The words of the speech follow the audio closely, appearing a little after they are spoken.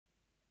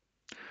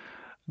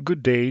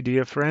Good day,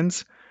 dear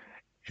friends.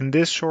 In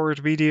this short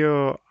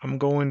video, I'm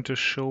going to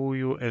show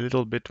you a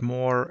little bit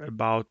more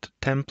about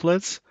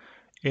templates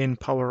in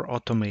Power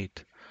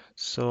Automate.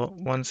 So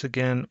once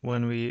again,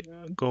 when we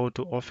go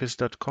to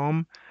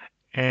office.com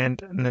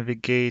and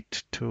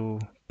navigate to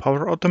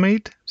Power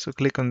Automate, so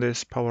click on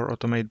this Power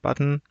Automate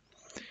button,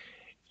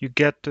 you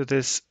get to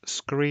this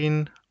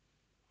screen,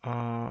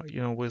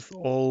 with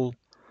all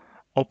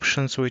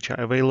options which are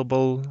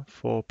available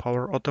for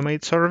Power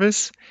Automate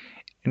service.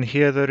 And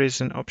here there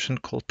is an option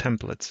called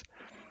templates.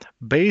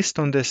 Based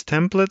on this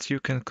template,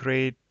 you can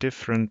create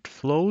different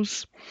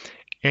flows.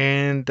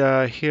 And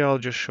here I'll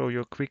just show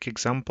you a quick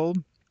example.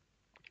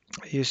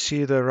 You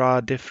see there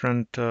are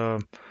different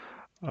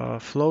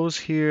flows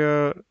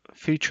here,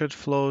 featured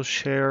flows,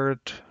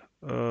 shared,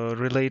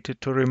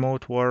 related to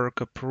remote work,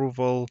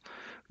 approval,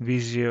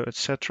 Visio,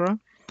 etc.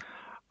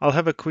 I'll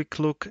have a quick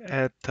look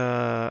at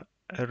a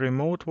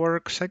remote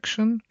work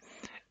section.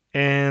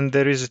 And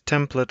there is a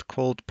template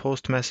called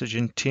post message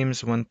in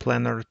Teams when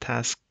planner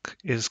task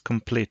is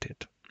completed.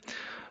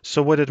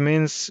 So what it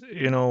means,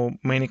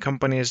 many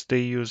companies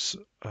they use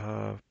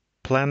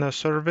Planner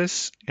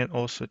service and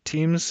also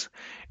Teams,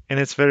 and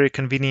it's very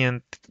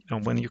convenient.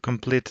 When you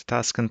complete a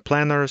task in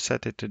Planner,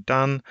 set it to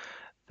done,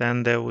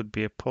 then there would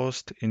be a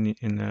post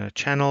in a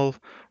channel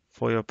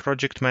for your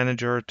project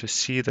manager to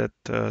see that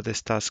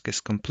this task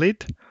is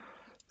complete.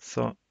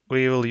 So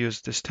we will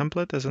use this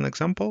template as an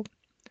example.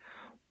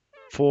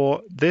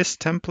 For this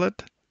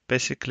template,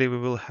 basically we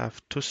will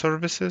have two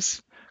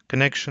services,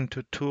 connection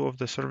to two of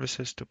the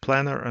services to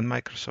Planner and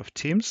Microsoft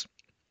Teams.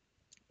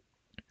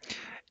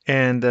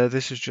 And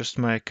this is just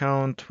my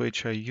account,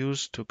 which I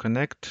use to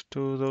connect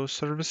to those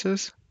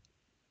services.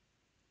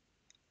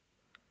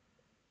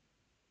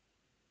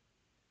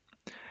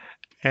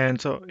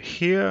 And so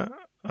here,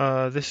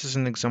 this is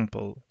an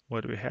example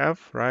what we have,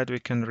 right?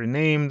 We can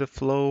rename the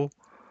flow,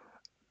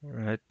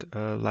 right?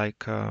 I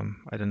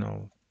don't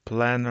know,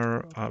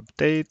 planner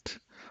update.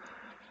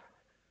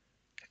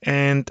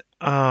 And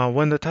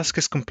when the task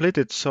is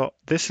completed, so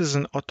this is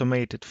an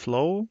automated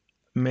flow,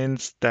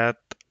 means that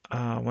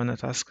when a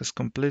task is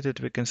completed,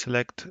 we can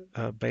select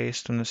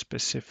based on a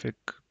specific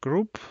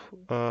group.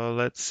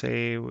 Let's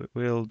say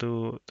we'll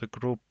do the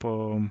group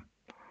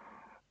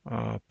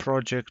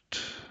project,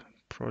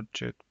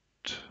 project,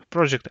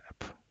 project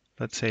app.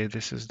 Let's say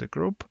this is the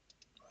group.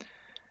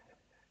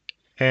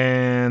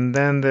 And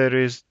then there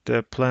is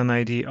the plan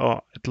ID.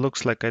 Oh, it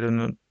looks like I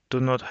do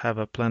not have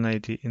a plan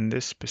ID in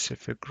this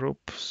specific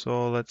group.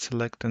 So let's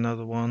select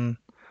another one.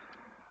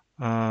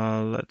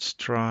 Let's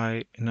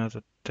try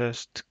another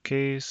test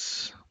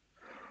case.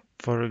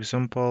 For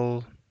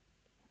example,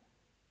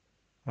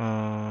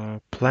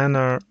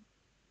 planner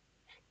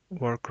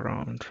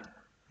workaround,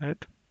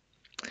 right?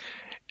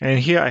 And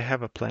here I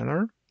have a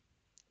planner,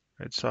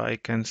 right? So I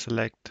can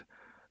select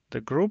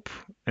the group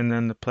and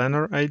then the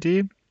planner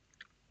ID.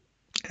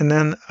 And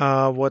then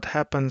what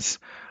happens,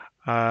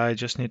 I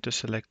just need to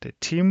select a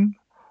team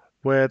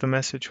where the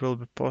message will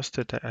be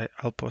posted.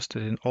 I'll post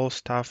it in all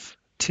staff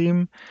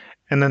team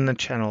and then the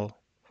channel.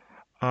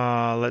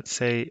 Let's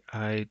say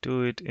I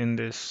do it in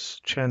this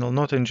channel,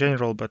 not in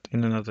general, but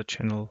in another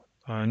channel,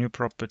 new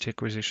property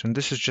acquisition.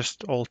 This is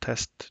just all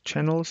test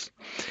channels.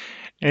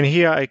 And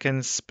here I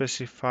can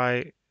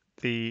specify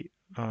the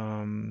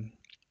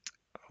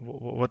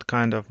what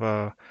kind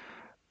of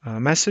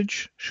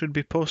message should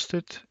be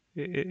posted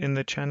in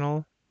the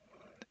channel.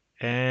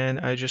 And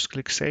I just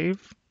click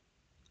save.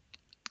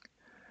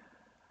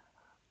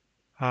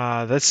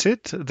 That's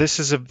it. This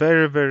is a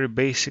very, very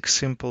basic,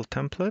 simple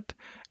template.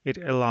 It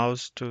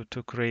allows to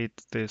create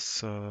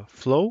this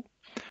flow.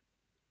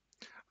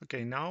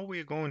 Okay, now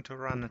we're going to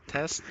run a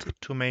test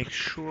to make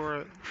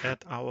sure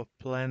that our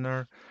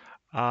planner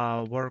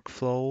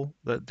workflow,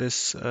 that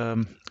this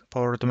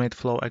Power Automate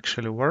flow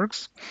actually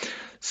works.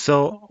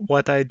 So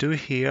what I do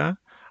here,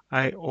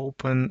 I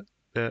open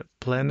the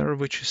planner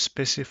which is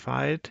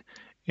specified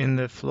in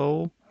the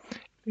flow,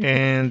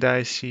 and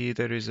I see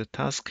there is a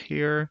task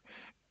here.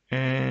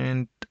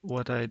 And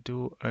what I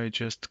do, I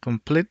just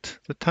complete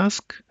the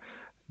task.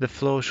 The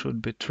flow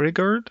should be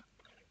triggered,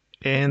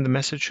 and the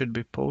message should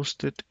be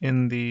posted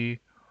in the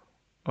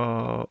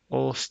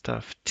all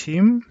staff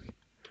team.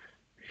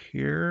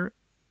 Here,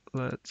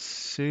 let's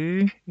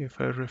see if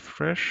I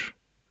refresh.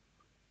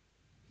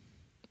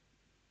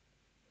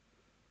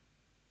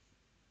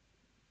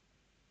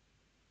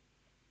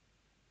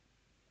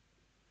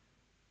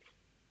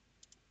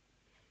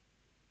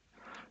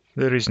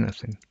 There is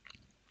nothing.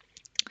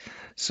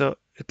 So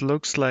it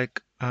looks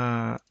like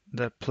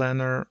the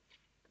planner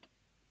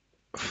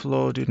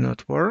flow did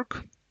not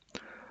work.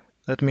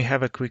 Let me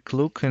have a quick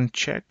look and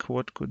check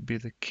what could be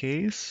the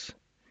case.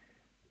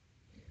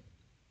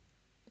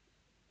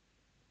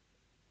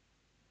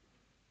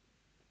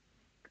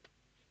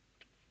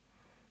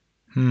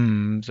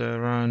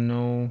 There are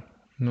no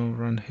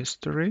run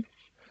history.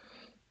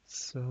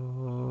 So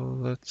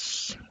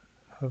let's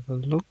have a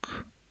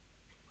look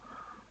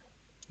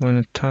when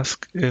a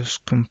task is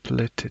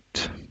completed.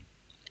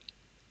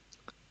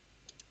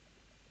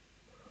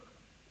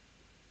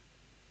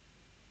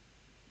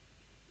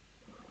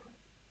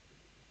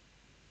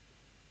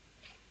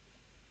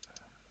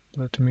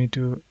 Let me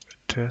do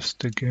a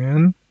test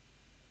again.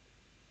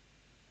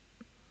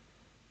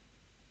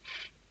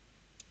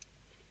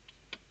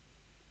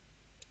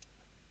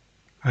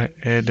 I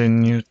add a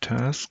new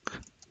task.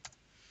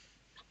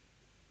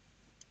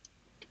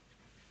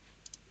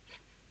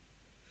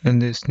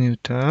 And this new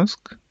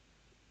task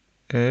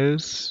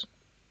is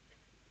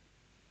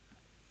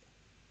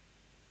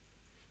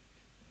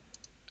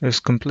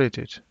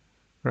completed,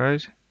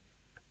 right?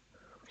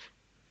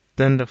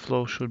 Then the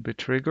flow should be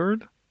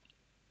triggered.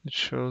 It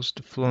shows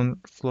the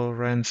flow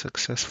ran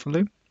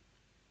successfully.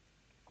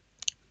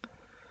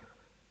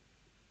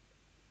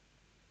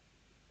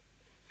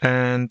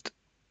 And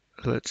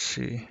let's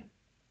see.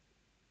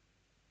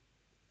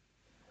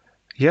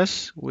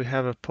 Yes, we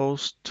have a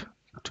post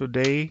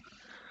today.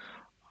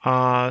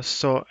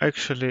 So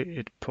actually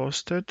it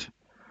posted.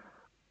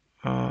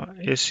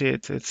 You see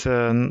it's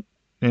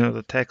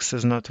the text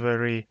is not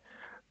very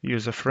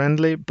user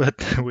friendly,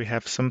 but we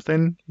have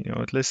something,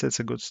 at least it's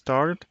a good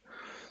start.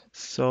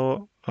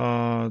 So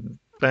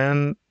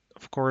then,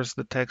 of course,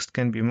 the text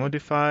can be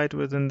modified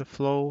within the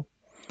flow,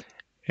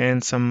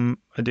 and some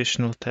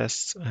additional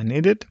tests are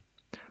needed.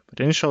 But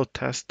initial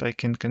test I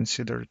can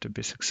consider to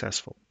be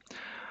successful.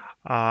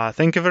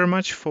 Thank you very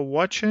much for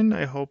watching.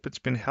 I hope it's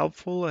been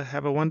helpful.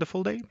 Have a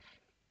wonderful day.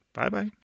 Bye bye.